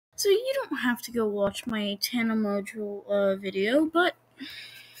So you don't have to go watch my tana module video, but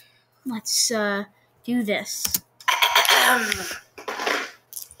let's do this.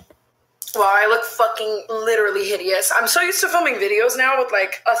 Wow, I look fucking literally hideous. I'm so used to filming videos now with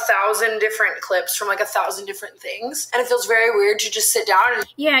like 1,000 different clips from like 1,000 different things, and it feels very weird to just sit down and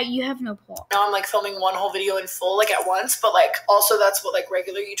You have no plot. now I'm like filming one whole video in full like at once, but like also that's what like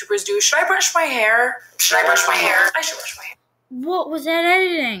regular YouTubers do. Should I brush my hair? I should brush my hair. What was that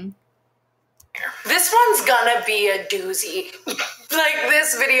editing? This one's gonna be a doozy. Like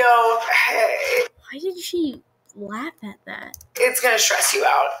this video, Why did she laugh at that? it's gonna stress you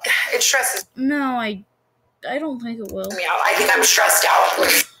out. It stresses No, I don't think it will. me out. I think I'm stressed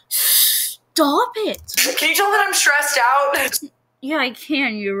out. Stop it! Can you tell that I'm stressed out? Yeah, I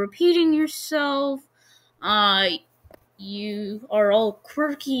can. You're repeating yourself. You are all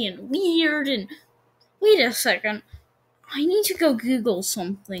quirky and weird and... Wait a second. I need to go Google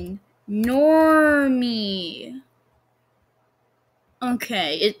something. Normie.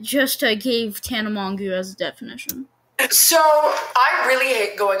 Okay, it just gave Tanamongu as a definition. So, I really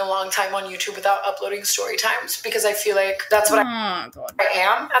hate going a long time on YouTube without uploading story times because I feel like that's what God. I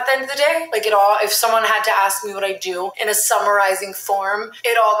am at the end of the day. Like it all, if someone had to ask me what I do in a summarizing form,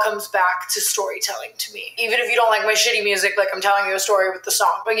 it all comes back to storytelling to me. Even if you don't like my shitty music, like I'm telling you a story with the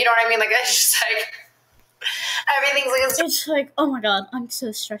song. But you know what I mean? Like it's just like, everything's like a story. It's like, oh my god, I'm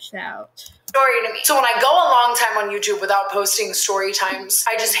so stressed out. To me. So when I go a long time on YouTube without posting story times,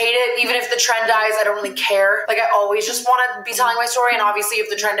 I just hate it. Even if the trend dies, I don't really care. Like I always just want to be telling my story. And obviously if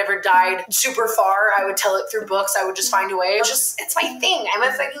the trend ever died super far, I would tell it through books. I would just find a way. It's my thing. I'm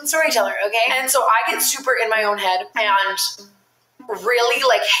a fucking storyteller, okay? And so I get super in my own head and really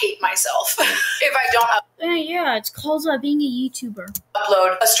like hate myself if I don't Yeah, it's called being a YouTuber.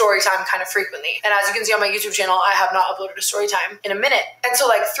 upload a story time kind of frequently. And as you can see on my YouTube channel, I have not uploaded a story time in a minute. And so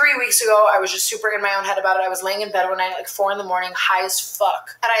like 3 weeks ago, I was just super in my own head about it. I was laying in bed one night at like 4 a.m, high as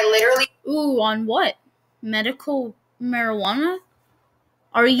fuck. And I literally... Ooh, on what? Medical marijuana?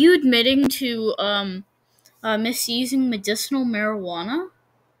 Are you admitting to misusing medicinal marijuana?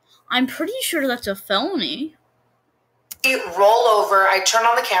 I'm pretty sure that's a felony. roll over, I turn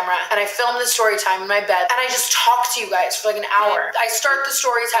on the camera, and I film the story time in my bed, and I just talk to you guys for like an hour. I start the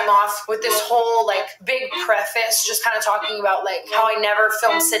story time off with this whole like big preface, just kind of talking about like how I never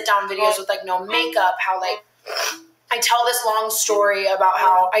film sit down videos with like no makeup, how like I tell this long story about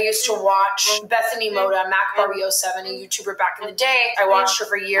how I used to watch Bethany Moda, Mac Barbie 07, a YouTuber back in the day. I watched her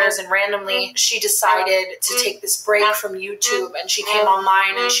for years, and randomly she decided to take this break from YouTube, and she came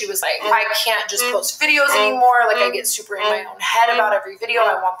online and she was like, I can't just post videos anymore. Like I get super in my own head about every video.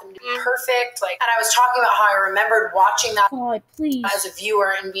 I want them to be perfect. Like, and I was talking about how I remembered watching that God, please. as a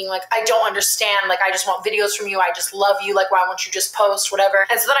viewer and being like, I don't understand. Like, I just want videos from you. I just love you. Like, why won't you just post, whatever?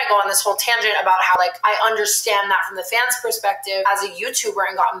 And so then I go on this whole tangent about how like I understand that from the fans' perspective as a YouTuber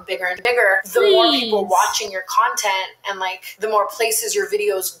and gotten bigger and bigger, the more people watching your content and like the more places your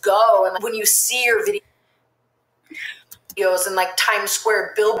videos go, and like, when you see your videos and like Times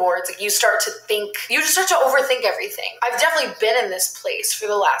Square billboards, like you just start to overthink everything. I've definitely been in this place for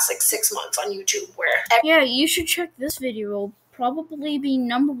the last like 6 months on YouTube where Yeah, you should check this video. It'll probably be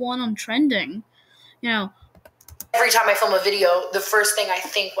 #1 on trending. You know, every time I film a video, the first thing I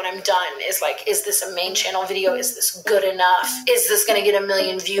think when I'm done is like, is this a main channel video? Is this good enough? Is this going to get 1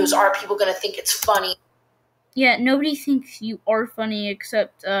 million views? Are people going to think it's funny? yeah, nobody thinks you are funny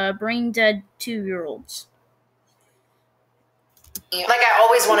except brain-dead 2-year-olds. Like I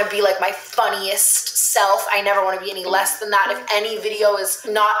always want to be like my funniest self. I never want to be any less than that. If any video is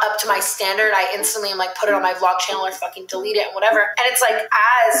not up to my standard, I instantly am like, put it on my vlog channel or fucking delete it and whatever. And it's like,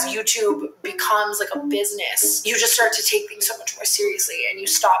 as YouTube becomes like a business, you just start to take things so much more seriously, and you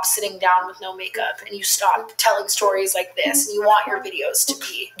stop sitting down with no makeup, and you stop telling stories like this, and you want your videos to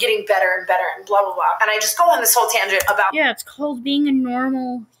be getting better and better and blah, blah, blah. And I just go on this whole tangent about Yeah, it's called being a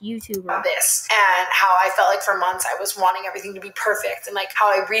normal YouTuber. this and how I felt like for months I was wanting everything to be perfect, and like how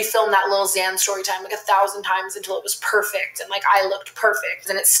I refilmed that little Zan story time like 1,000 times until it was perfect, and like I looked perfect,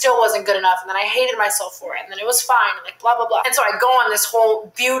 and it still wasn't good enough, and then I hated myself for it, and then it was fine, and like blah blah blah. And so I go on this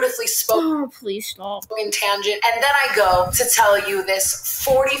whole beautifully spoken Oh, please stop. tangent, and then I go to tell you this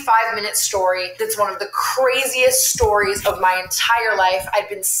 45-minute story that's one of the craziest stories of my entire life. I've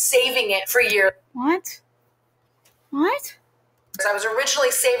been saving it for years. What? What? I was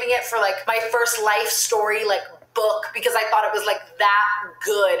originally saving it for like my first life story like book, because I thought it was like that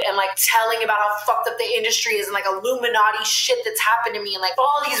good, and like telling about how fucked up the industry is and like Illuminati shit that's happened to me, and like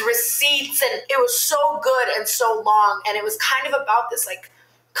all these receipts, and it was so good and so long, and it was kind of about this like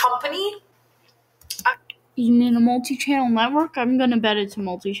company. You mean a multi-channel network? I'm gonna bet it's a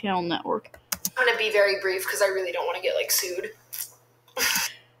multi-channel network. I'm gonna be very brief because I really don't want to get sued.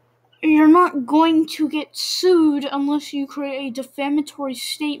 You're not going to get sued unless you create a defamatory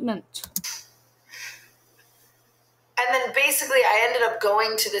statement. And then basically I ended up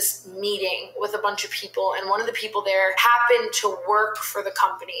going to this meeting with a bunch of people, and one of the people there happened to work for the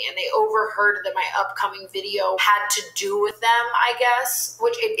company, and they overheard that my upcoming video had to do with them, I guess,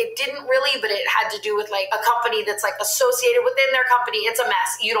 which it didn't really, but it had to do with a company that's associated within their company. It's a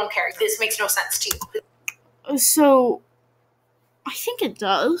mess. You don't care. This makes no sense to you. So, I think it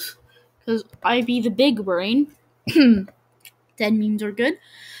does, because I be the big brain. Dead memes are good.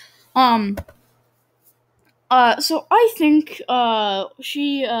 So I think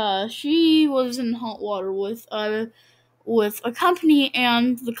she was in hot water with a company,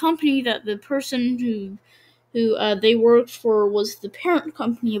 and the company that the person who they worked for was the parent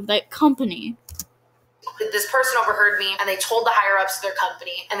company of that company. This person overheard me, and they told the higher ups of their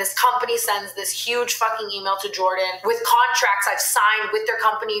company, and this company sends this huge fucking email to Jordan with contracts I've signed with their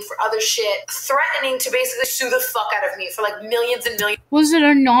company for other shit, threatening to basically sue the fuck out of me for millions and millions. Was it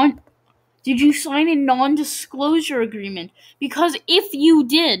Did you sign a non-disclosure agreement? Because if you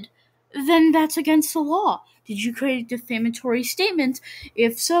did, then that's against the law. Did you create a defamatory statement?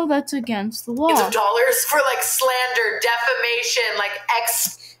 If so, that's against the law. Of dollars for slander, defamation,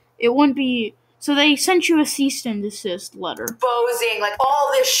 It wouldn't be. So they sent you a cease and desist letter. Exposing, all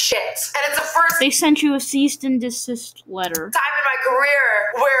this shit. And it's the first. They sent you a cease and desist letter. Time in my career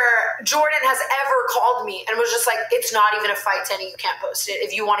where Jordan has ever called me and was just it's not even a fight, Tana. You can't post it.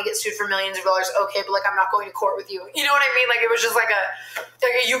 If you want to get sued for millions of dollars, okay, but I'm not going to court with you. You know what I mean? It was just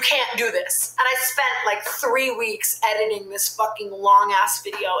you can't do this. And I spent 3 weeks editing this fucking long ass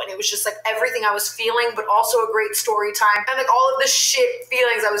video, and it was just everything I was feeling, but also a great story time, and all of the shit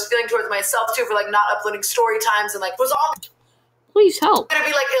feelings I was feeling towards myself too for not uploading story times, and was all. Please help. Gonna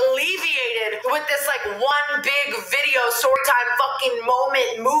be alleviated with this one big video story time fucking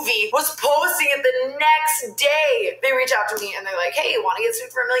moment movie. Was posting it the next day. They reach out to me and they're like, hey, you want to get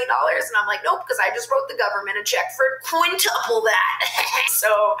sued for $1 million? And I'm like, nope, because I just wrote the government a check for quintuple that.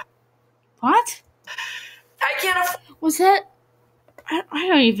 So what? I can't was that I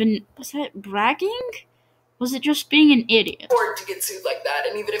don't even, was that bragging? Was it just being an idiot? Afford to get sued like that,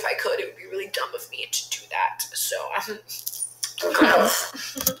 and even if I could, it would be really dumb of me to do that. So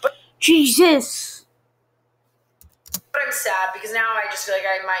Jesus. But I'm sad because now I just feel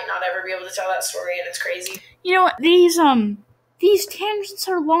I might not ever be able to tell that story, and it's crazy. You know what? These tangents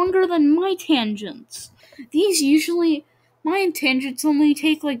are longer than my tangents. My tangents only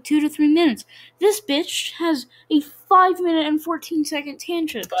take 2 to 3 minutes. This bitch has a 5-minute and 14-second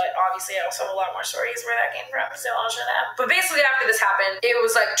tangent. But obviously I also have a lot more stories where that came from, so I'll shut up. But basically after this happened, it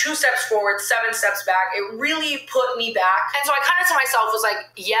was 2 steps forward, 7 steps back. It really put me back. And so I kind of to myself was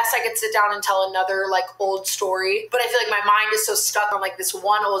yes, I could sit down and tell another old story, but I feel my mind is so stuck on this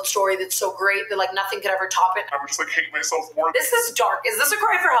one old story that's so great that nothing could ever top it. I would just hate myself more. This is dark. Is this a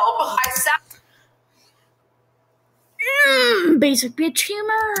cry for help? I sat basic bitch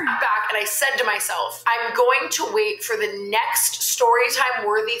humor. Back and I said to myself, I'm going to wait for the next storytime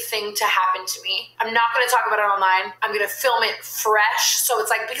worthy thing to happen to me. I'm not going to talk about it online. I'm going to film it fresh. So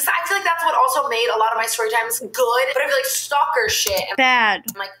it's because I feel that's what also made a lot of my storytimes good. But I feel stalker shit and bad,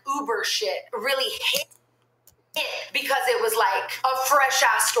 Uber shit really hit it because it was a fresh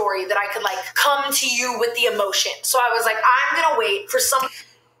ass story that I could come to you with the emotion. So I was I'm going to wait for some.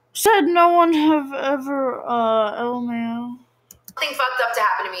 Said no one have ever, LMAO. Something fucked up to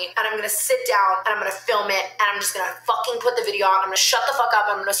happen to me, and I'm gonna sit down and I'm gonna film it, and I'm just gonna fucking put the video on. I'm gonna shut the fuck up.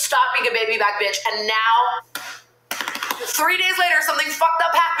 I'm gonna stop being a baby back bitch. And now, 3 days later, something fucked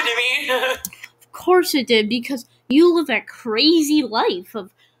up happened to me. Of course it did, because you live that crazy life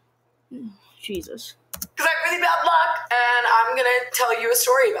of Jesus. Because I have really bad luck, and I'm gonna tell you a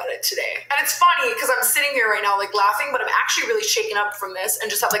story about it today. And it's funny because I'm sitting here right now laughing, but I'm actually really shaken up from this and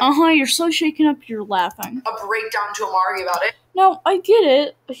just have you're so shaken up you're laughing. A breakdown to Amari about it. No, I get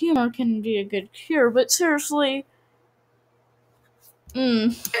it. Humor can be a good cure, but seriously.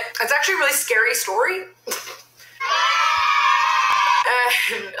 It's actually a really scary story.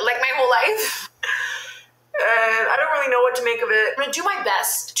 My whole life. And I don't really know what to make of it. I'm gonna do my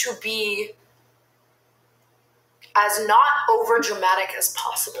best to be as not over dramatic as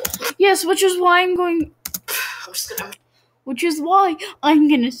possible. Yes, which is why I'm gonna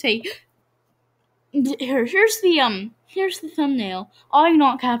say here's the thumbnail. I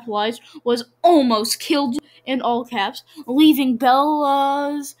not capitalized was almost killed in all caps, leaving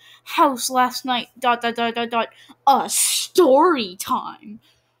Bella's house last night. ... A story time.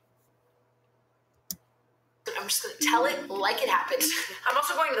 I'm just gonna tell it like it happened. I'm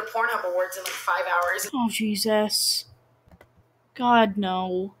also going to the Pornhub Awards in like 5 hours. Oh, Jesus. God,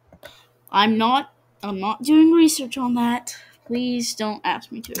 no. I'm not doing research on that. Please don't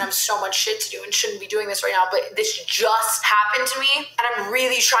ask me to. And I have so much shit to do and shouldn't be doing this right now, but this just happened to me, and I'm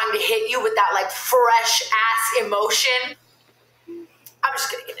really trying to hit you with that like fresh ass emotion. I'm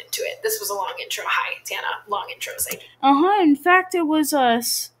just gonna get into it. This was a long intro. Hi, Tana. Long intro. In fact, it was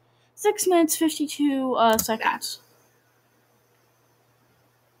 6 minutes 52 seconds.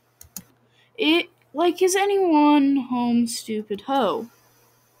 Is anyone home, stupid hoe?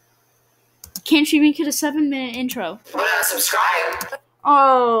 Can't she make it a 7-minute intro? Subscribe.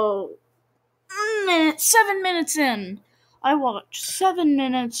 Oh, 7 minutes in. I watched 7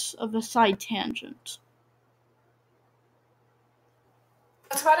 minutes of a side tangent.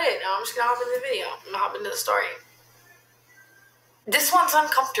 That's about it. Now I'm just gonna hop into the video. I'm gonna hop into the story. This one's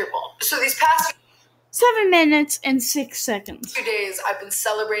uncomfortable. So these past 7 minutes and 6 seconds. 2 days, I've been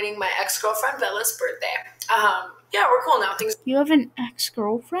celebrating my ex-girlfriend Bella's birthday. Yeah, we're cool now. You have an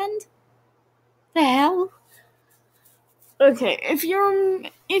ex-girlfriend? The hell? Okay, if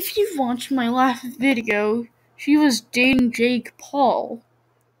you've watched my last video, she was dating Jake Paul.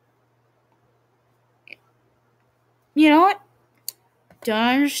 You know what? Don't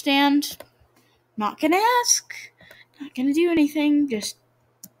understand. Not gonna ask. Not gonna do anything. Just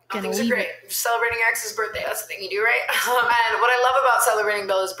gonna things leave are great. it. Celebrating your ex's birthday, that's the thing you do, right? And what I love about celebrating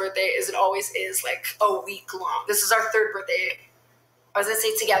Bella's birthday is it always is like a week long. This is our 3rd birthday. I was gonna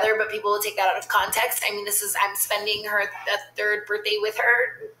say together, but people will take that out of context. I mean, I'm spending her 3rd birthday with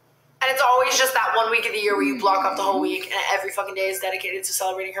her. And it's always just that 1 week of the year where you block off the whole week and every fucking day is dedicated to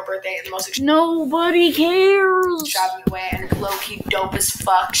celebrating her birthday in the most Nobody cares. extravagant way and low-key dope as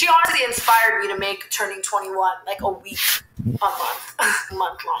fuck. She honestly inspired me to make turning 21 like a week, a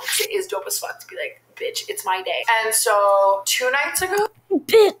month long. It is dope as fuck to be like, bitch, it's my day. And so 2 nights ago,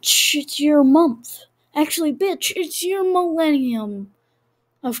 Bitch, it's your month. Actually, bitch, it's your millennium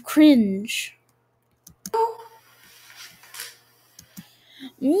of cringe.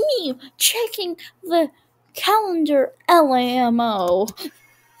 Me checking the calendar, LAMO.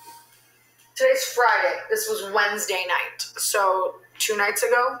 Today's Friday. This was Wednesday night. So 2 nights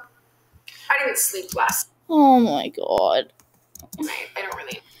ago, I didn't sleep last Oh my god. night. I don't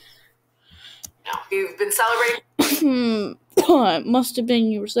really know. We've been celebrating. It must have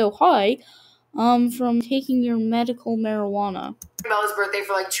been you were so high, from taking your medical marijuana. Bella's birthday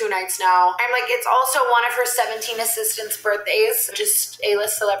for like 2 nights now. And like it's also one of her 17 assistants' birthdays, just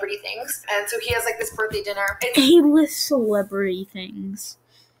A-list celebrity things. And so he has like this birthday dinner. A-list celebrity things.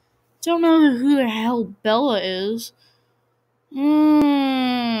 Don't know who the hell Bella is.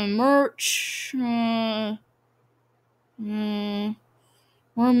 Merch. More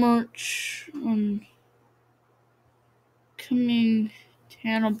merch. Coming.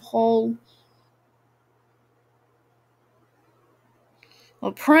 Tana Paul.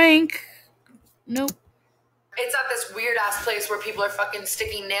 A prank. Nope. It's at this weird ass place where people are fucking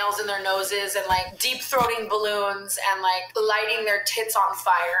sticking nails in their noses and like deep throating balloons and like lighting their tits on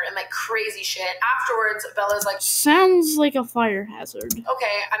fire and like crazy shit. Afterwards, Bella's like, sounds like a fire hazard.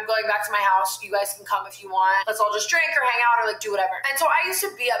 okay, I'm going back to my house. You guys can come if you want. Let's all just drink or hang out or like do whatever. And so I used to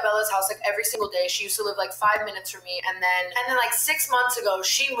be at Bella's house like every single day. She used to live like 5 minutes from me. And then like 6 months ago,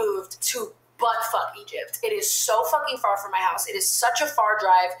 she moved to buttfuck Egypt. It is so fucking far from my house. It is such a far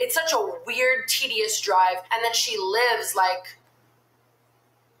drive. It's such a weird, tedious drive. And then she lives like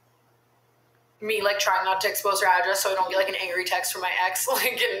me like trying not to expose her address so I don't get like an angry text from my ex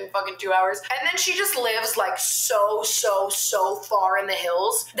like in fucking 2 hours. And then she just lives like so far in the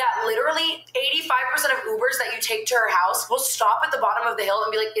hills that literally 85% of Ubers that you take to her house will stop at the bottom of the hill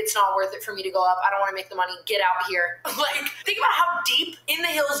and be like, it's not worth it for me to go up. I don't want to make the money. Get out here. Like, think about how deep in the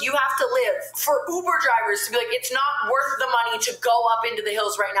hills you have to live for Uber drivers to be like, it's not worth the money to go up into the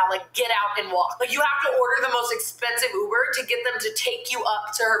hills right now. Like, get out and walk. Like, you have to order the most expensive Uber to get them to take you up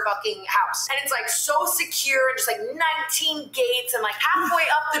to her fucking house. And it's like so secure and just like 19 gates and like halfway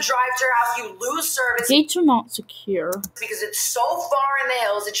up the drive to her house you lose service. Gates are not secure Because it's so far in the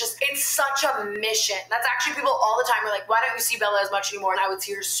hills. It's such a mission. That's actually people all the time are like, why don't you see Bella as much anymore? And I would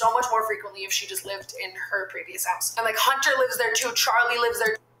see her so much more frequently if she just lived in her previous house. And like Hunter lives there too. Charlie lives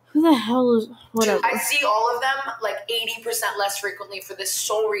there too. Who the hell is whatever? I see all of them like 80% less frequently for this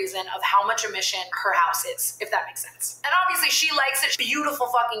sole reason of how much a mission her house is, if that makes sense. And obviously she likes it. Beautiful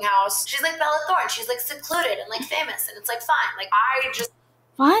fucking house. She's like Bella Thorne. She's like secluded and like famous and it's like fine. Like I just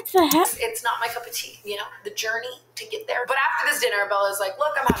What the heck? It's not my cup of tea, you know, the journey to get there. But after this dinner, Bella's like,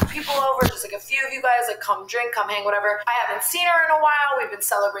 look, I'm having people over, just like a few of you guys, like come drink, come hang, whatever. I haven't seen her in a while. We've been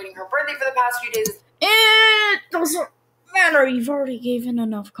celebrating her birthday for the past few days. It doesn't matter. You've already given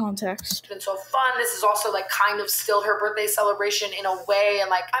enough context. It's been so fun. This is also like kind of still her birthday celebration in a way,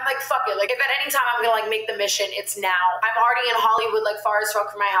 and like I'm like fuck it. Like if at any time I'm gonna like make the mission, it's now. I'm already in Hollywood, like far as fuck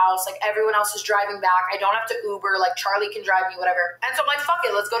from my house. Like everyone else is driving back. I don't have to Uber. Like Charlie can drive me, whatever. And so I'm like fuck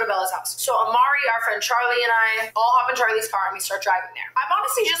it. Let's go to Bella's house. So Amari, our friend Charlie, and I all hop in Charlie's car and we start driving there. I'm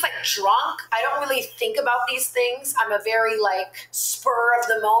honestly just like drunk. I don't really think about these things. I'm a very like spur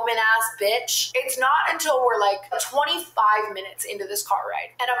of the moment ass bitch. It's not until we're like 25 minutes into this car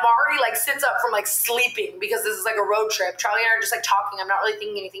ride and Amari like sits up from like sleeping because this is like a road trip. Charlie and I are just like talking. I'm not really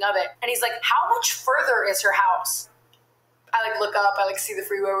thinking anything of it. And he's like, how much further is her house? I like look up, I like see the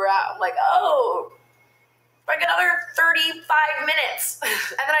freeway we're at. I'm like, oh, like another 35 minutes.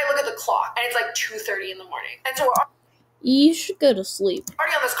 And then I look at the clock and it's like 2:30 in the morning. And so we're You should go to sleep.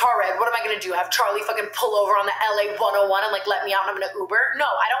 already on this car ride. What am I going to do? Have Charlie fucking pull over on the LA 101 and like let me out and I'm going to Uber? No,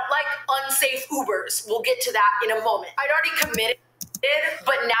 I don't like unsafe Ubers. We'll get to that in a moment. I'd already committed,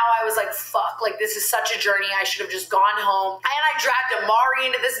 but now I was like, fuck, like this is such a journey. I should have just gone home. And I dragged Amari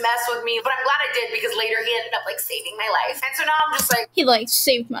into this mess with me, but I'm glad I did because later he ended up like saving my life. And so now I'm just like, He like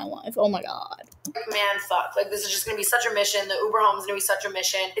saved my life. Oh my god. man, fuck. Like this is just gonna be such a mission. The Uber home is gonna be such a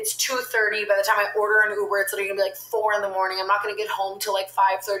mission. It's 2:30. By the time I order an Uber, it's literally gonna be like 4 in the morning. I'm not gonna get home till like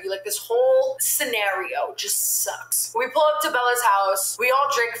 5:30. Like this whole scenario just sucks. We pull up to Bella's house. We all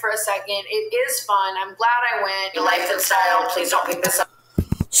drink for a second. It is fun. I'm glad I went. Your life and style. Please don't pick this up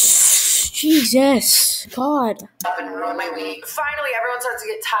Jesus. God. and ruin my week. Finally, everyone starts to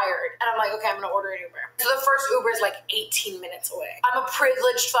get tired. And I'm like, okay, I'm gonna order an Uber. So the first Uber is like 18 minutes away. I'm a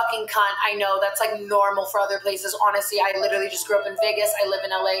privileged fucking cunt. I know that's like normal for other places. Honestly, I literally just grew up in Vegas. I live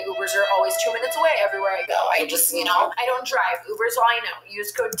in LA. Ubers are always 2 minutes away everywhere I go. I just, you know, I don't drive. Uber's all I know.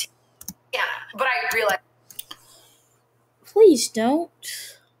 Use code TANA. But I realize Please don't.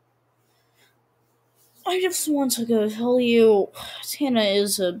 I just want to go tell you, Tana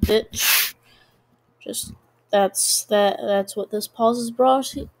is a bitch. Just that's what this pause is brought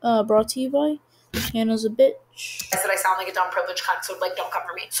to you by. Tana's a bitch. I said I sound like a dumb privileged cunt, so like don't come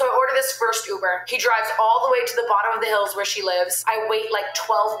for me. So I order this first Uber. He drives all the way to the bottom of the hills where she lives. I wait like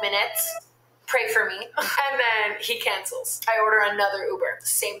 12 minutes. Pray for me. And then he cancels. I order another Uber.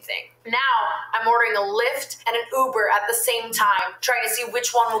 Same thing. Now I'm ordering a Lyft and an Uber at the same time, trying to see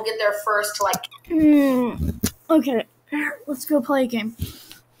which one will get there first to like. Okay, let's go play a game.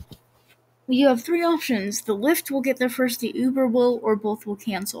 You have 3 options. The Lyft will get there first, the Uber will, or both will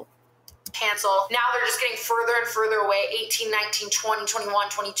cancel. Cancel. Now they're just getting further and further away. 18, 19, 20, 21,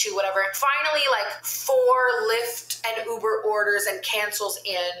 22, whatever. Finally, like 4 Lyft and Uber orders and cancels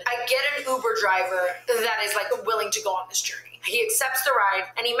in. I get an Uber driver that is like willing to go on this journey. He accepts the ride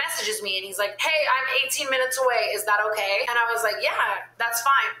and he messages me and he's like, hey, I'm 18 minutes away. Is that okay? And I was like, yeah, that's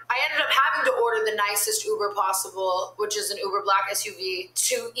fine. I ended up having to order the nicest Uber possible, which is an Uber black SUV,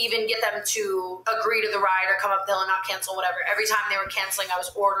 to even get them to agree to the ride or come up the hill and not cancel, whatever. Every time they were canceling, I was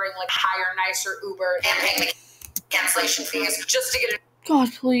ordering like higher, nicer Uber and paying the cancellation fees just to get an God,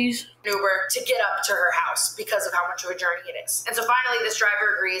 please. Uber to get up to her house because of how much of a journey it is. And so finally this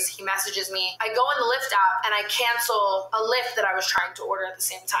driver agrees. He messages me. I go in the Lyft app and I cancel a Lyft that I was trying to order at the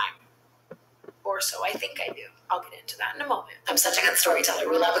same time. Or so I think I do. I'll get into that in a moment. I'm such a good storyteller.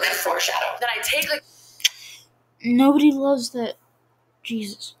 We love a good foreshadow. Then I take like Nobody loves that.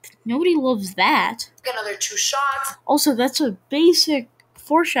 Jesus. Nobody loves that. another 2 shots. Also, that's a basic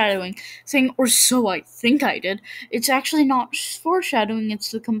foreshadowing, saying, or so I think I did. It's actually not foreshadowing,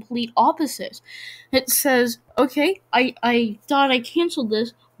 it's the complete opposite. It says, okay, I thought I canceled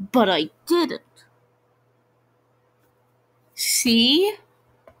this, but I didn't. See?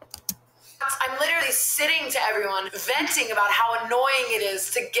 I'm literally sitting to everyone, venting about how annoying it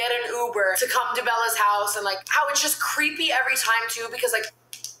is to get an Uber to come to Bella's house and like how it's just creepy every time too because like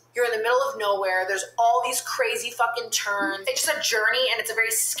you're in the middle of nowhere. There's all these crazy fucking turns. It's just a journey and it's a very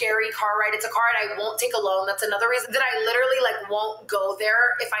scary car ride. It's a car ride I won't take alone. That's another reason that I literally like won't go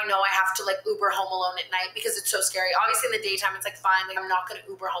there if I know I have to like Uber home alone at night because it's so scary. Obviously in the daytime it's like fine. Like I'm not gonna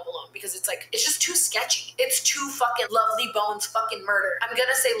Uber home alone because it's like, it's just too sketchy. It's too fucking Lovely Bones fucking murder. I'm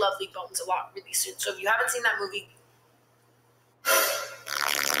gonna say Lovely Bones a lot really soon. So if you haven't seen that movie,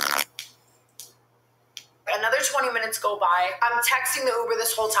 another 20 minutes go by. I'm texting the Uber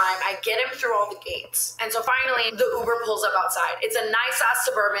this whole time. I get him through all the gates. And so finally, the Uber pulls up outside. It's a nice-ass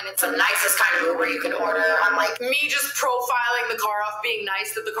Suburban. It's the nicest kind of Uber you can order. I'm like, me just profiling the car off, being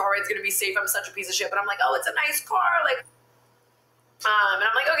nice that the car ride's gonna be safe. I'm such a piece of shit. But I'm like, oh, it's a nice car. Like, and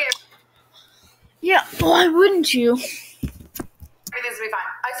I'm like, okay. Yeah, why wouldn't you? Everything's gonna be fine.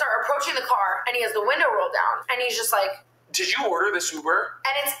 I start approaching the car, and he has the window rolled down. And he's just like, did you order this Uber?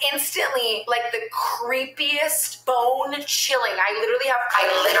 And it's instantly like the creepiest, bone chilling. I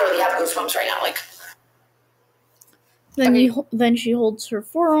literally have goosebumps right now. Like, Then she holds her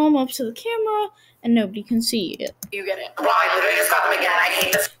forearm up to the camera, and nobody can see it. You get it. Well, I literally just got them again. I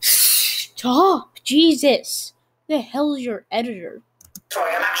hate this. Stop! Jesus! The hell is your editor?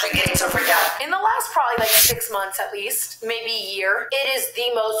 Sorry, I'm actually getting so freaked out. In the last probably like 6 months at least, maybe a year, it is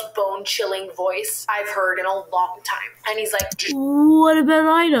the most bone-chilling voice I've heard in a long time. And he's like, what about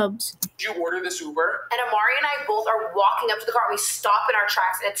items? Did you order this Uber? And Amari and I both are walking up to the car and we stop in our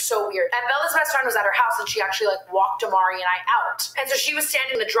tracks and it's so weird. And Bella's best friend was at her house and she actually like walked Amari and I out. And so she was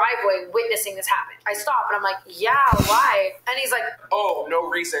standing in the driveway witnessing this happen. I stop and I'm like, yeah, why? And he's like, oh, no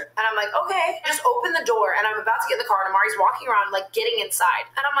reason. And I'm like, okay. Just open the door and I'm about to get in the car and Amari's walking around like getting inside.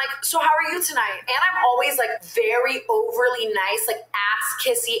 And I'm like, so how are you tonight? And I'm always like very overly nice, like ass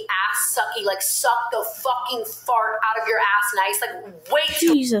kissy, ass sucky, like suck the fucking fart out of your ass nice, like way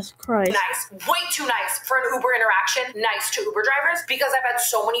too Jesus Christ. nice, way too nice for an Uber interaction, nice to Uber drivers, because I've had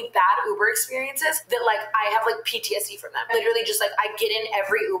so many bad Uber experiences that like I have like PTSD from them. Literally just like I get in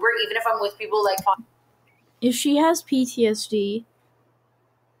every Uber, even if I'm with people like. If she has PTSD,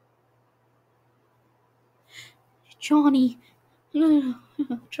 Johnny,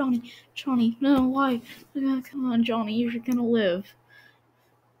 Johnny, no, why? Come on, Johnny, you're gonna live.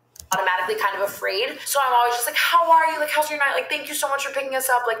 Automatically kind of afraid. So I'm always just like, how are you? Like, how's your night? Like, thank you so much for picking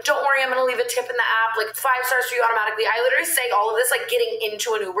us up. Like, don't worry, I'm gonna leave a tip in the app. Like, 5 stars for you automatically. I literally say all of this like getting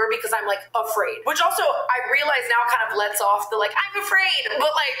into an Uber because I'm like afraid. Which also I realize now kind of lets off the like, I'm afraid.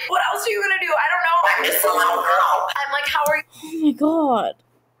 But like, what else are you gonna do? I don't know. I'm just a little girl. I'm like, how are you? Oh my god.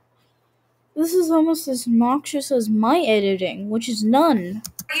 This is almost as noxious as my editing, which is none.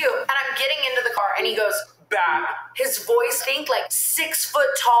 You? And I'm getting into the car and he goes, bad. His voice, think like 6 foot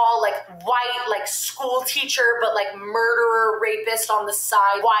tall, like white, like school teacher, but like murderer, rapist on the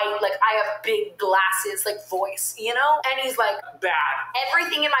side, white, like I have big glasses, like voice, you know? And he's like, bad.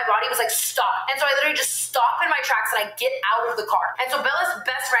 Everything in my body was like, stop. And so I literally just stop in my tracks and I get out of the car. And so Bella's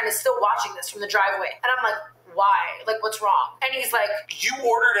best friend is still watching this from the driveway. And I'm like, why? Like, what's wrong? And he's like, you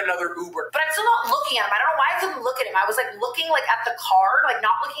ordered another Uber. But I'm still not looking at him. I don't know why I couldn't look at him. I was like looking like at the car, like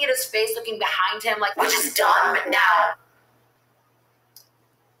not looking at his face, looking behind him, like, which is done now.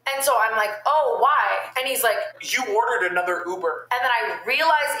 And so I'm like, oh, why? And he's like, you ordered another Uber. And then I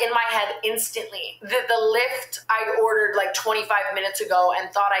realized in my head instantly that the Lyft I'd ordered like 25 minutes ago and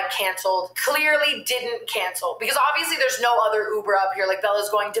thought I canceled clearly didn't cancel. Because obviously there's no other Uber up here. Like Bella's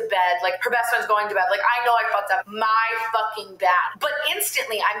going to bed. Like her best friend's going to bed. Like I know I fucked up. My fucking bad. But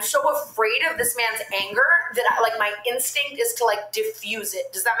instantly I'm so afraid of this man's anger that like my instinct is to like diffuse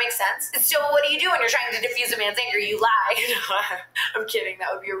it. Does that make sense? So what do you do when you're trying to diffuse a man's anger? You lie. I'm kidding.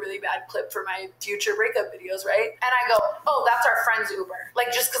 That would be a really bad clip for my future breakup videos, right? And I go, oh, that's our friend's Uber.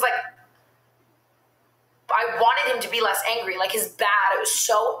 Like, just because, like, I wanted him to be less angry. Like, his bad. It was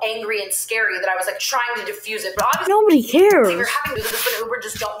so angry and scary that I was, like, trying to diffuse it. But obviously, nobody cares. If you're having to do this with an Uber,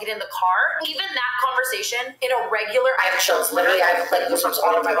 just don't get in the car. Even that conversation in a regular, I have chills. Literally, I have, like, goosebumps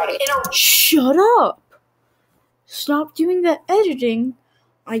all over my body. Shut up. Stop doing the editing.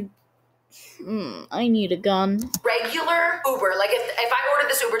 I need a gun. Regular Uber, like if I ordered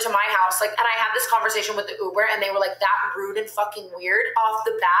this Uber to my house, like, and I had this conversation with the Uber and they were like that rude and fucking weird off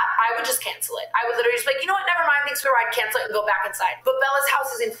the bat, I would just cancel it. I would literally just be like, you know what, never mind, thanks for the ride, cancel it and go back inside. But Bella's house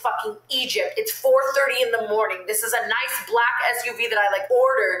is in fucking Egypt. It's 4:30 in the morning. This is a nice black SUV that I like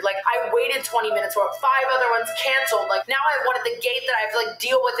ordered. Like I waited 20 minutes for it. 5 other ones canceled. Like now I have one at the gate that I have to like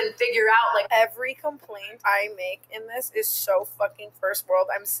deal with and figure out. Like every complaint I make in this is so fucking first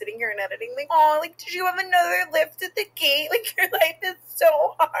world. I'm sitting here and editing like, oh, like, did you have another lift at the gate? Like, your life is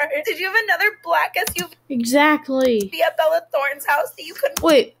so hard. Did you have another black SUV? Exactly. Be at Bella Thorne's house that you couldn't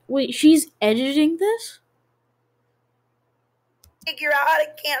Wait, she's editing this? figure out how to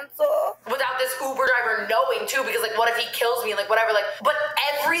cancel? Without this Uber driver knowing, too, because, like, what if he kills me? Like, whatever, like, but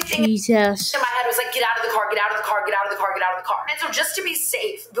everything Jesus. in my head was like, get out of the car, get out of the car, get out of the car, get out of the car. And so just to be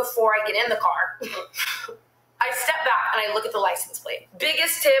safe before I get in the car, I step back and I look at the license plate.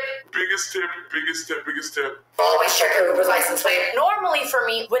 Biggest tip. Always check your Uber's license plate. Normally for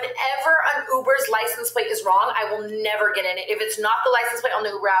me, whenever an Uber's license plate is wrong, I will never get in it. If it's not the license plate on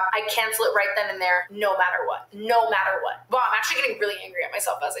the Uber app, I cancel it right then and there, no matter what. No matter what. Well, I'm actually getting really angry at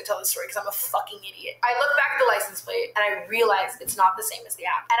myself as I tell this story because I'm a fucking idiot. I look back at the license plate and I realize it's not the same as the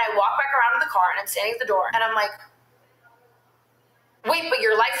app. And I walk back around to the car and I'm standing at the door and I'm like, wait, but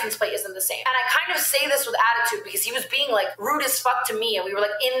your license plate isn't the same. And I kind of say this with attitude because he was being like rude as fuck to me, and we were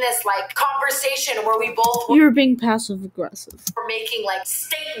like in this like conversation where we both You were being passive aggressive. were making like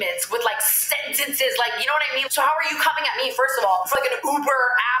statements with like sentences, like, you know what I mean? So how are you coming at me, first of all, for like an Uber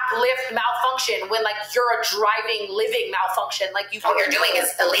app Lyft malfunction when like you're a driving, living malfunction? Like what you're doing is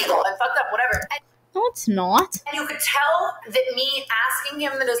illegal and fucked up, whatever. And No, it's not. and you could tell that me asking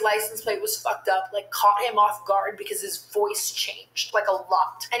him that his license plate was fucked up, like, caught him off guard because his voice changed, like, a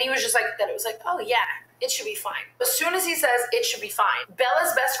lot. And he was just like, that it was like, oh, yeah, it should be fine. As soon as he says it should be fine, Bella's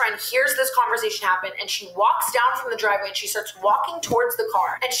best friend hears this conversation happen, and she walks down from the driveway, and she starts walking towards the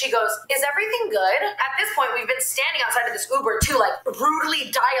car. And she goes, is everything good? At this point, we've been standing outside of this Uber, too, like, rudely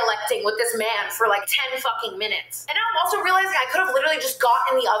dialecting with this man for, like, 10 fucking minutes. And now I'm also realizing I could have literally just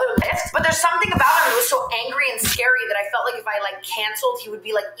gotten the other lift, but there's something about him that was so angry and scary that I felt like if I, like, canceled, he would be,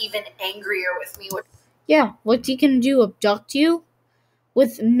 like, even angrier with me. Yeah, what's he gonna do? Abduct you?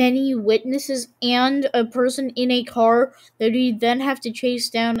 With many witnesses and a person in a car that you then have to chase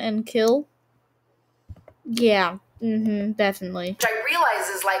down and kill? Yeah, definitely. Which I realize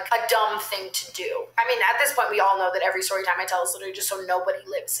is like a dumb thing to do. I mean, at this point, we all know that every story time I tell is literally just so nobody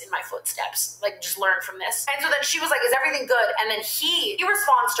lives in my footsteps. Like, just learn from this. And so then she was like, is everything good? And then he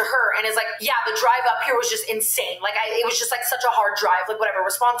responds to her and is like, yeah, the drive up here was just insane. Like, it was just like such a hard drive, like whatever,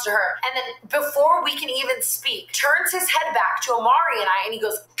 responds to her. And then before we can even speak, turns his head back to Amari and he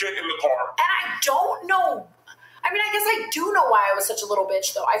goes, get in the car. and I don't know. I mean, I guess I do know why I was such a little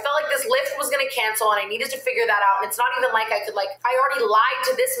bitch, though. I felt like this lift was going to cancel, and I needed to figure that out. And it's not even like I could, like, I already lied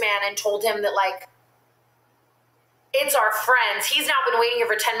to this man and told him that, like, it's our friends. He's now been waiting here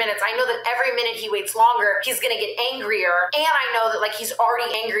for 10 minutes. I know that every minute he waits longer, he's going to get angrier. And I know that, like, he's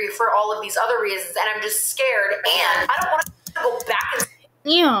already angry for all of these other reasons, and I'm just scared. And I don't want to go back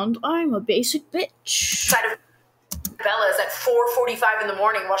And I'm a basic bitch. inside of Bella's at 4:45 in the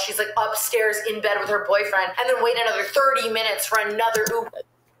morning while she's like upstairs in bed with her boyfriend, and then wait another 30 minutes for another Uber.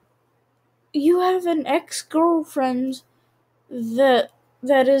 You have an ex-girlfriend that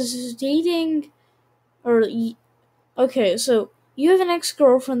is dating, okay, so you have an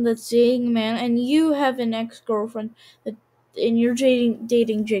ex-girlfriend that's dating a man, and you have an ex-girlfriend and you're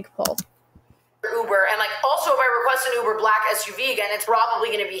dating Jake Paul. Uber, and like also if I request an Uber black SUV again, it's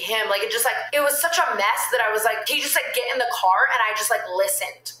probably gonna be him. Like it was such a mess that I was like, can you just like get in the car? And I just like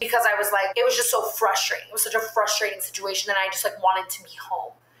listened because I was like, it was just so frustrating. It was such a frustrating situation, and I just like wanted to be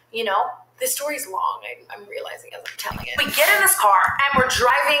home, you know? This story's long, I'm realizing as I'm telling it. We get in this car, and we're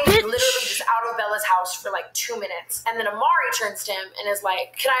driving literally just out of Bella's house for like 2 minutes. And then Amari turns to him and is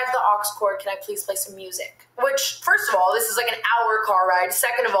like, can I have the aux cord? Can I please play some music? Which, first of all, this is like an hour car ride.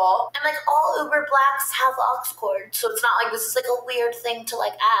 Second of all, and like all Uber blacks have aux cord. So it's not like this is like a weird thing to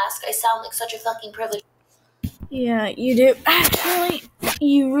like ask. I sound like such a fucking privileged. Yeah, you do. Actually,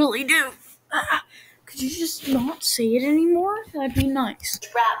 you really do. Could you just not say it anymore? That'd be nice.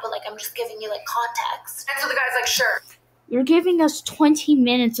 Rap, but like I'm just giving you like context. And so the guy's like, sure. You're giving us 20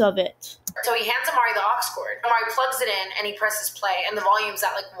 minutes of it. So he hands Amari the aux cord. Amari plugs it in and he presses play, and the volume's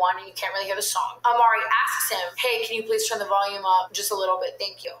at like 1 and you can't really hear the song. Amari asks him, hey, can you please turn the volume up just a little bit?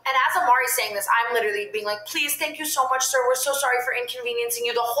 Thank you. And as Amari's saying this, I'm literally being like, please, thank you so much, sir. We're so sorry for inconveniencing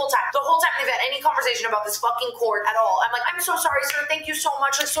you the whole time. The whole time they've had any conversation about this fucking cord at all. I'm like, I'm so sorry, sir. Thank you so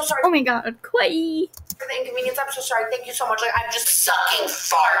much. Like, so sorry. Oh my god, Quay. For the inconvenience. I'm so sorry. Thank you so much. Like, I'm just sucking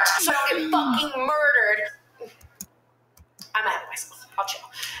fart so I don't get fucking murdered. I'm ahead of myself. I'll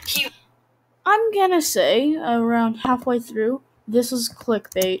chill. I'm gonna say, around halfway through, this is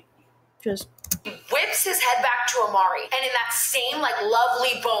clickbait. Just Whips his head back to Amari, and in that same, like,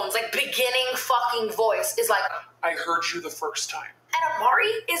 lovely bones, like, beginning fucking voice, is like, I heard you the first time. and Amari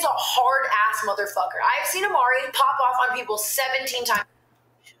is a hard-ass motherfucker. I've seen Amari pop off on people 17 times.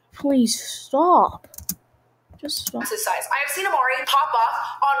 please stop. Just stop. His size. I have seen Amari pop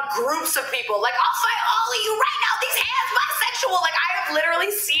off on groups of people. Like, I'll fight all of you right now. These hands bisexual. Like, I have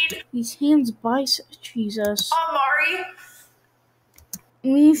literally seen These hands Jesus. Amari.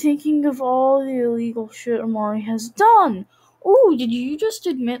 Me thinking of all the illegal shit Amari has done. Ooh, did you just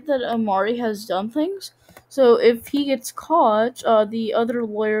admit that Amari has done things? So if he gets caught, the other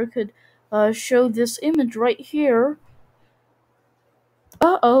lawyer could show this image right here.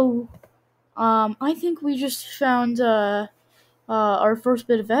 Uh-oh. I think we just found our first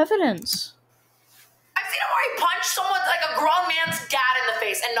bit of evidence. I've seen Amari punch someone, like a grown man's dad, in the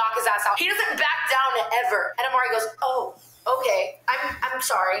face and knock his ass out. He doesn't back down ever. And Amari goes, oh, okay. I'm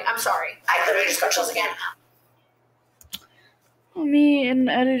sorry. I literally just got chills again. Me in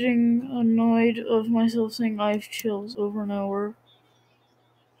editing annoyed of myself saying I have chills over and over.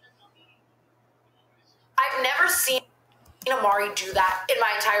 I've never seen Amari do that in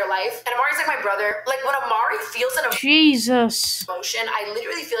my entire life. And Amari's like my brother. Like when Amari feels an Jesus. emotion, I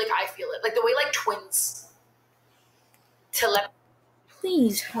literally feel like I feel it. Like the way like twins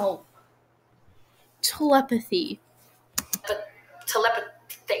Please help. Telepathy. telepathy.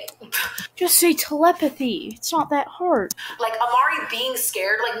 Just say telepathy. It's not that hard. Like Amari being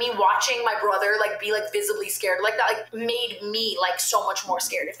scared, like me watching my brother like be like visibly scared, like that like made me like so much more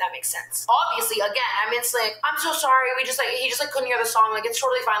scared, if that makes sense. Obviously, again, I'm instantly like, I'm so sorry. He just like couldn't hear the song. Like it's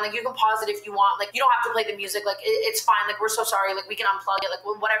totally fine. Like you can pause it if you want. Like you don't have to play the music. Like it's fine. Like we're so sorry. Like we can unplug it. Like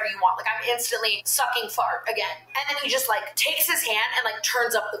whatever you want. Like I'm instantly sucking fart again. And then he just like takes his hand and like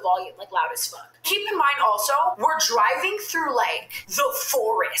turns up the volume like loud as fuck. Keep in mind also, we're driving through like the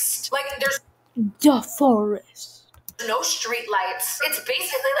forest. Like there's The forest. no street lights. It's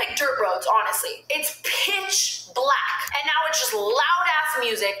basically like dirt roads, honestly. It's pitch black. And now it's just loud ass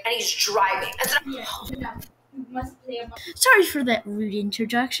music and he's driving. And so Sorry for that rude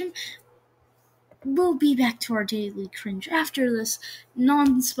introduction. We'll be back to our daily cringe after this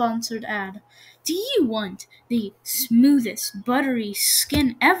non-sponsored ad. Do you want the smoothest, buttery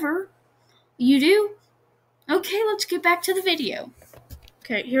skin ever? You do? Okay, let's get back to the video.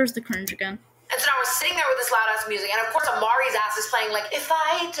 Okay, here's the cringe again. And so now we're sitting there with this loud ass music, and of course Amari's ass is playing like, if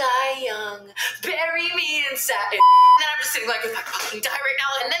I die young, bury me in satin. And then I'm just sitting like, if I fucking die right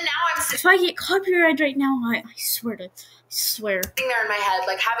now. And then now I'm If I get copyrighted right now, I swear to, swear. sitting there in my head,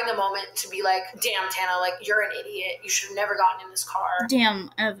 like having a moment to be like, damn Tana, like you're an idiot. You should have never gotten in this car. Damn,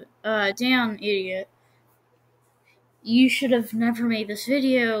 damn idiot. You should have never made this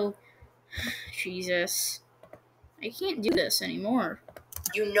video. Jesus. I can't do this anymore.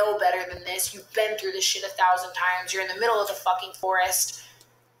 You know better than this. You've been through this shit 1,000 times. You're in the middle of the fucking forest.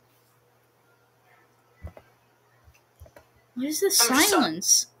 What is this I'm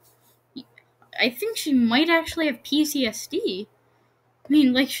silence? I think she might actually have PTSD. I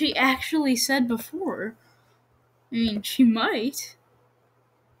mean, like she actually said before. I mean, she might.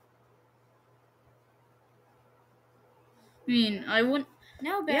 I mean, I wouldn't.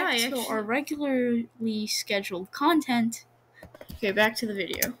 Now back to our regularly scheduled content. Okay, back to the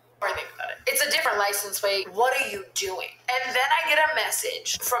video. I think about it. It's a different license plate. What are you doing? And then I get a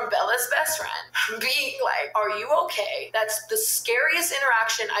message from Bella's best friend being like, are you okay? That's the scariest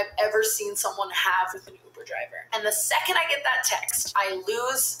interaction I've ever seen someone have with an Uber driver. And the second I get that text, I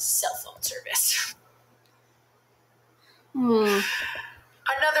lose cell phone service. Oh.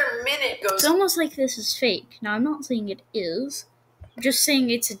 Another minute goes. It's almost like this is fake. Now, I'm not saying it is. I'm just saying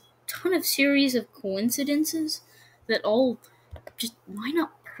it's a ton of series of coincidences that all just line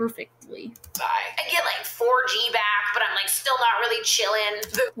up perfectly. I get like 4G back, but I'm like still not really chilling.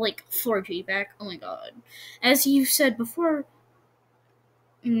 Like 4G back. Oh my god. As you said before,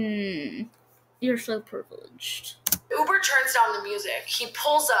 you're so privileged. Uber turns down the music. He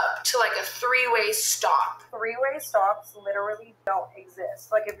pulls up to like a three-way stop. Three-way stops literally don't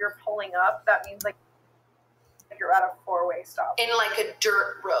exist. Like if you're pulling up, that means like you're at a four-way stop. In like a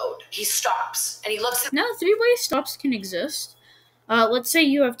dirt road. He stops and he looks at Now, three-way stops can exist. Let's say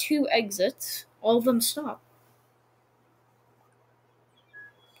you have two exits. All of them stop.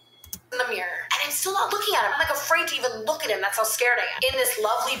 in the mirror. And I'm still not looking at him. I'm like afraid to even look at him. That's how scared I am. In this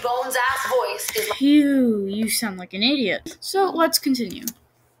lovely bones ass voice is like, Phew, you sound like an idiot. So, let's continue.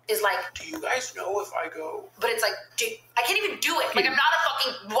 Do you guys know if I go? But it's like, dude, I can't even do it. Like, I'm not a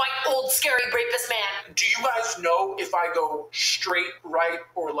fucking white, old, scary rapist man. Do you guys know if I go straight, right,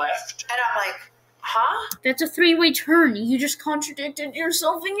 or left? And I'm like, huh? That's a three-way turn. You just contradicted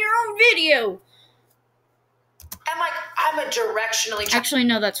yourself in your own video. I'm like, I'm a directionally Actually,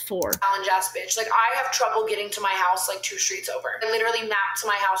 no, that's four. challenge ass bitch. Like, I have trouble getting to my house like 2 streets over. I literally map to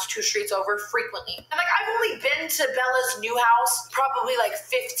my house 2 streets over frequently. And like, I've only been to Bella's new house probably like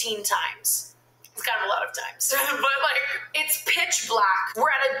 15 times. It's kind of a lot of times. But like, it's pitch black.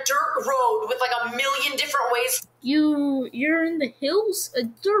 We're at a dirt road with like a million different ways. You're in the hills, a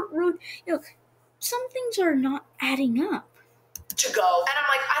dirt road. You know, some things are not adding up. To go. And I'm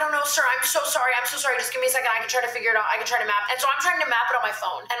like, I don't know, sir. I'm so sorry. Just give me a second. I can try to figure it out. I can try to map. And so I'm trying to map it on my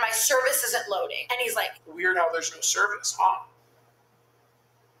phone. And my service isn't loading. And he's like, Weird how there's no service, huh?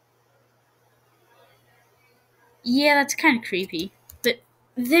 Yeah, that's kind of creepy. But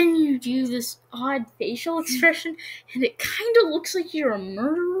then you do this odd facial expression, and it kind of looks like you're a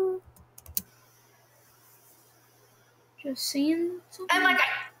murderer. Just saying something. and like,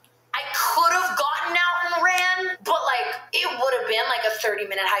 I could have gotten out and ran, but like, it would have been like a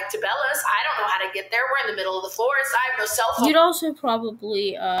 30-minute hike to Bella's. I don't know how to get there. We're in the middle of the forest. I have no cell phone You'd also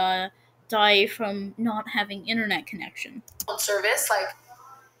probably die from not having internet connection. service. Like,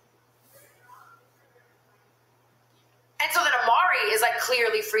 And so then Amari is like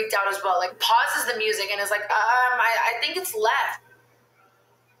clearly freaked out as well, like pauses the music and is like, I think it's left.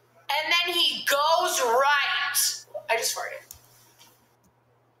 And then he goes right. I just farted.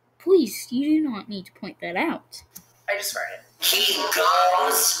 Please, you do not need to point that out. I just farted. He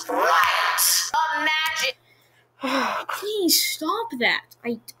goes right. Imagine. Please stop that.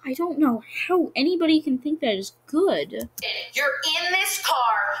 I don't know how anybody can think that is good. You're in this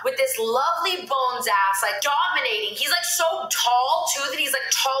car with this lovely Bones ass, like dominating. He's like so tall too that he's like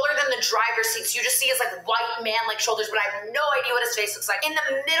taller than the driver's seat. So you just see his like white man like shoulders, but I have no idea what his face looks like. In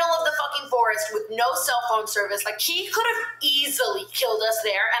the middle of the fucking forest with no cell phone service. Like he could have easily killed us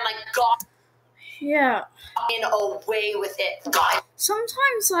there and like got away with it.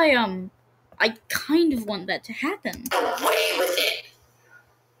 Sometimes I kind of want that to happen. Away with it.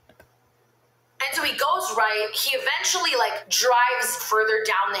 And so he goes right. He eventually like drives further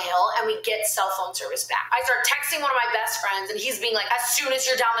down the hill and we get cell phone service back. I start texting one of my best friends and he's being like, as soon as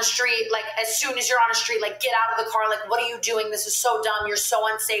you're down the street, like as soon as you're on a street, like get out of the car. Like, what are you doing? This is so dumb. You're so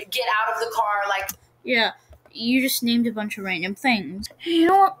unsafe. Get out of the car. Like, yeah, you just named a bunch of random things. You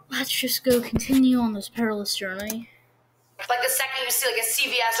know what? Let's just go continue on this perilous journey. Like the second you see like a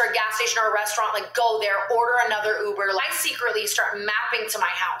CVS or a gas station or a restaurant, like go there, order another Uber. Like, I secretly start mapping to my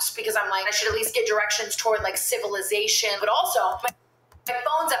house because I'm like, I should at least get directions toward like civilization. But also, my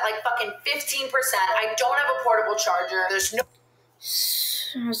phone's at like fucking 15%. I don't have a portable charger. There's no...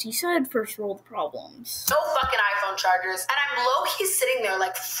 As you said, first world problems. No fucking iPhone chargers. And I'm low-key sitting there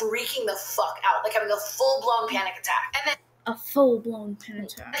like freaking the fuck out, like having a full-blown panic attack. And then... A full-blown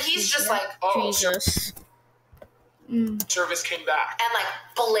panic attack. He's just like, Jesus. Service came back. And like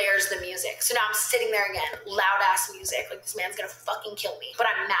blares the music. So now I'm sitting there again, loud ass music. Like this man's gonna fucking kill me. But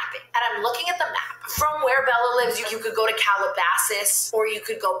I'm mapping. And I'm looking at the map. From where Bella lives, you could go to Calabasas, or you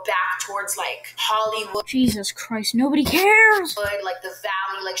could go back towards like Hollywood. Jesus Christ, nobody cares! Like the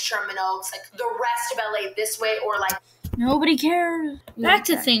valley, like Sherman Oaks, like the rest of LA this way, or like nobody cares. Back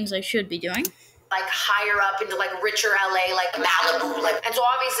to things I should be doing. Like higher up into like richer LA, like Malibu, like, and so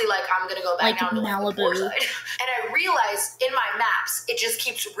obviously like I'm gonna go back like down to Malibu. Like, the poor side. And I realize in my maps it just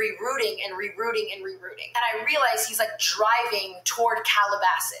keeps rerouting and rerouting and rerouting. And I realize he's like driving toward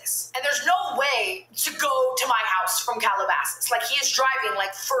Calabasas, and there's no way to go to my house from Calabasas. Like he is driving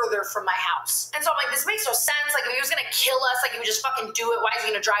like further from my house, and so I'm like, this makes no sense. Like if he was gonna kill us, like he would just fucking do it. Why is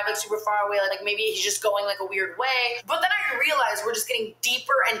he gonna drive like super far away? Like maybe he's just going like a weird way. But then I realize we're just getting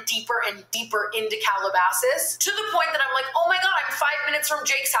deeper and deeper and deeper into Calabasas, to the point that I'm like, oh my god, I'm 5 minutes from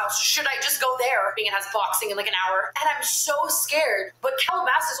Jake's house. Should I just go there? Being it has boxing in like an hour. And I'm so scared. But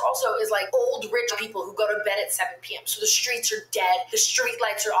Calabasas also is like old rich people who go to bed at 7 p.m. So the streets are dead. The street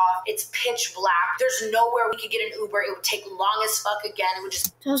lights are off. It's pitch black. There's nowhere we could get an Uber. It would take long as fuck again. It would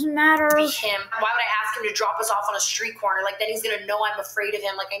just doesn't matter. Be him. Why would I ask him to drop us off on a street corner? Like then he's gonna know I'm afraid of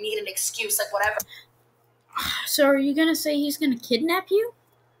him. Like I need an excuse. Like whatever. So are you gonna say he's gonna kidnap you?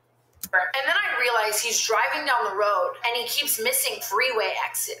 And then I realize he's driving down the road and he keeps missing freeway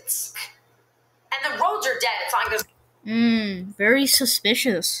exits. And the roads are dead. It's not like there's... Very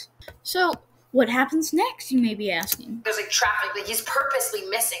suspicious. So, what happens next, you may be asking? There's like traffic, like he's purposely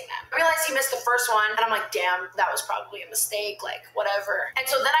missing them. I realized he missed the first one, and I'm like, damn, that was probably a mistake, like whatever. And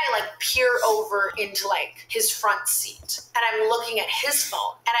so then I like peer over into like his front seat, and I'm looking at his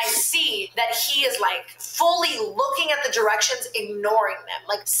phone, and I see that he is like fully looking at the directions, ignoring them,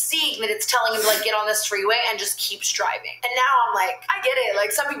 like seeing that it's telling him to like get on this freeway and just keeps driving. And now I'm like, I get it.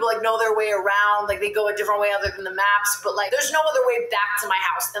 Like some people like know their way around, like they go a different way other than the maps, but like there's no other way back to my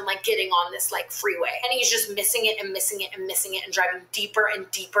house than like getting on this like freeway. And he's just missing it and missing it and missing it and driving deeper and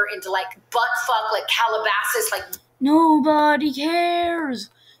deeper into like buttfuck like Calabasas. Like nobody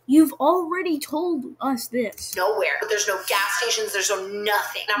cares. You've already told us this. Nowhere. There's no gas stations. There's no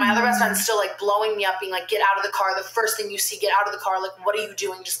nothing. Now, my other best friend's still, like, blowing me up, being like, get out of the car. The first thing you see, get out of the car. Like, what are you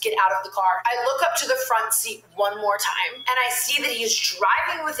doing? Just get out of the car. I look up to the front seat one more time, and I see that he's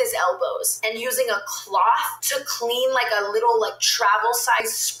driving with his elbows and using a cloth to clean, like, a little, like,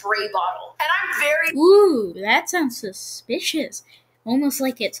 travel-sized spray bottle. And I'm very... Ooh, that sounds suspicious. Almost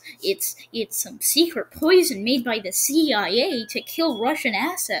like it's some secret poison made by the CIA to kill Russian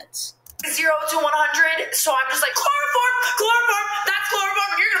assets. 0 to 100, so I'm just like, chloroform, that's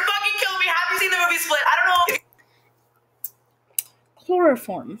chloroform, you're gonna fucking kill me. Have you seen the movie Split? I don't know.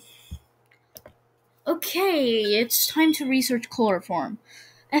 Chloroform. Okay, it's time to research chloroform.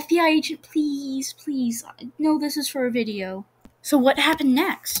 FBI agent, please. No, this is for a video. So what happened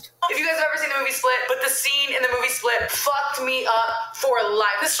next? If you guys have ever seen the movie Split, but the scene in the movie Split fucked me up for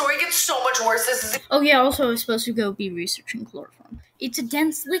life. The story gets so much worse. Oh yeah, also I was supposed to go be researching chloroform. It's a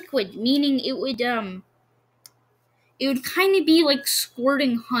dense liquid, meaning it it would kind of be like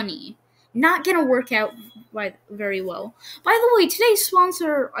squirting honey. Not gonna work out very well. By the way, today's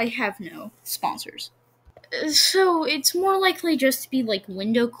sponsor, I have no sponsors. So it's more likely just to be like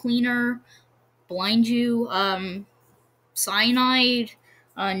window cleaner, blind you, cyanide,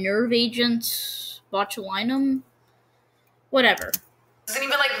 nerve agents, botulinum, whatever. Isn't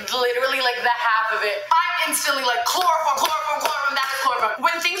even like literally like the half of it. I'm instantly like chloroform, that's chloroform.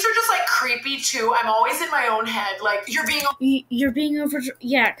 When things are just like creepy too, I'm always in my own head. Like you're being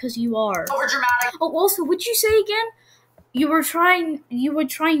Yeah, because you are over dramatic. Oh, also, would you say again? You were trying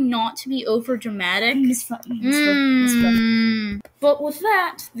not to be over dramatic. But with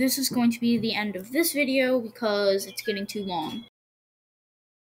that, this is going to be the end of this video because it's getting too long.